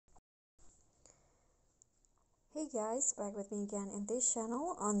Hey guys, back with me again in this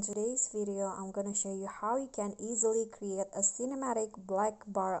channel. On today's video, I'm gonna show you how you can easily create a cinematic black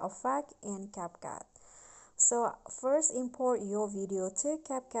bar effect in CapCut. So first import your video to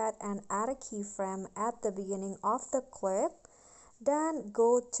CapCut and add a keyframe at the beginning of the clip. Then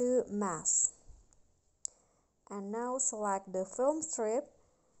go to Mask. And now select the film strip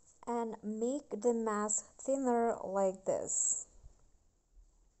and make the mask thinner like this.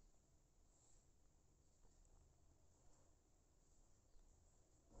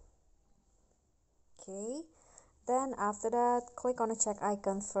 Okay. Then after that, click on the check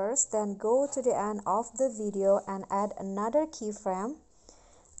icon first, then go to the end of the video and add another keyframe.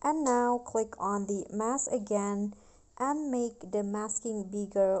 And now click on the mask again and make the masking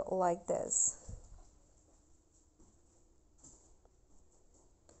bigger like this.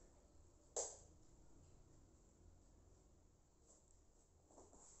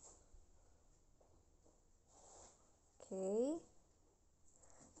 Okay.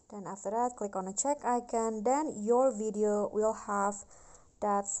 Then after that, click on the check icon, then your video will have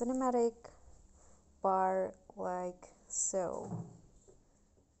that cinematic bar like so.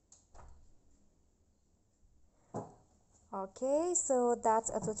 Okay, so that's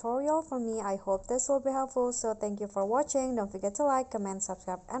a tutorial from me. I hope this will be helpful. So thank you for watching. Don't forget to like, comment,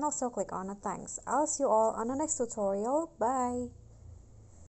 subscribe, and also click on the thanks. I'll see you all on the next tutorial. Bye.